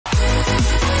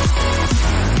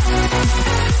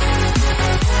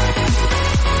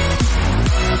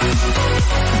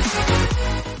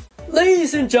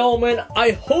ladies and gentlemen,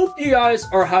 I hope you guys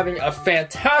are having a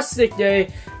fantastic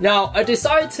day. Now, I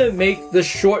decided to make this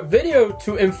short video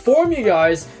to inform you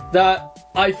guys that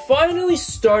I finally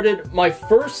started my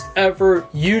first ever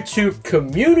YouTube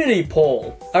community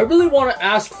poll. I really want to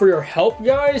ask for your help,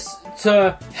 guys,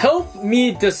 to help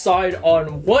me decide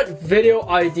on what video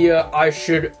idea I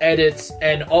should edit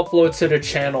and upload to the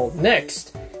channel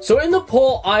next. So in the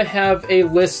poll, I have a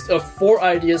list of 4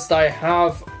 ideas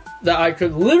that I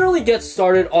could literally get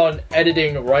started on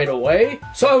editing right away.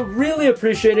 So I would really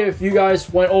appreciate it if you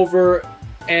guys went over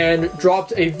and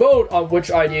dropped a vote on which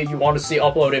idea you want to see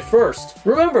uploaded first.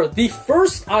 Remember, the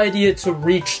first idea to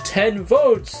reach 10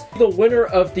 votes, the winner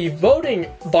of the voting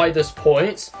by this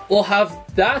point, will have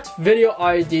that video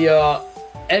idea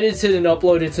edited and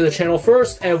uploaded to the channel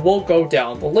first, and we'll go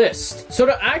down the list. So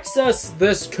to access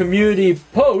this community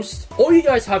post, all you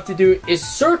guys have to do is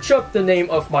search up the name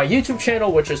of my YouTube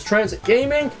channel, which is Transit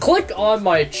Gaming, click on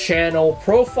my channel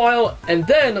profile, and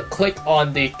then click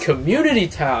on the community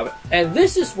tab. And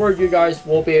this is where you guys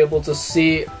will be able to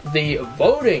see the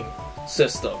voting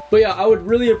system. But yeah, I would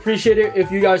really appreciate it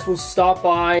if you guys will stop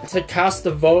by to cast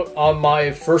a vote on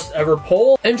my first ever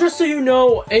poll. And just so you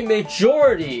know, a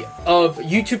majority of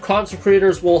YouTube content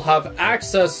creators will have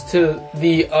access to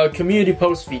the community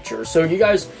post feature. So you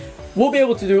guys will be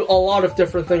able to do a lot of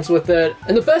different things with it.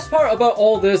 And the best part about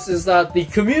all this is that the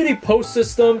community post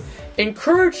system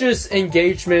encourages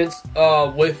engagement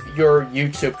with your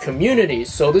YouTube community.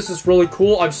 So this is really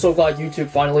cool. I'm so glad YouTube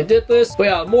finally did this. But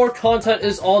yeah, more content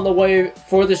is on the way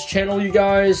for this channel, you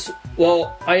guys.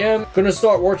 Well, I am gonna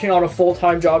start working on a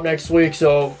full-time job next week,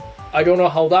 so I don't know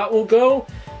how that will go.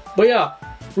 But yeah,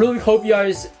 really hope you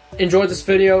guys enjoyed this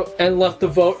video and left the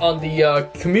vote on the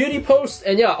community post.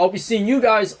 And yeah, I'll be seeing you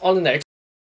guys on the next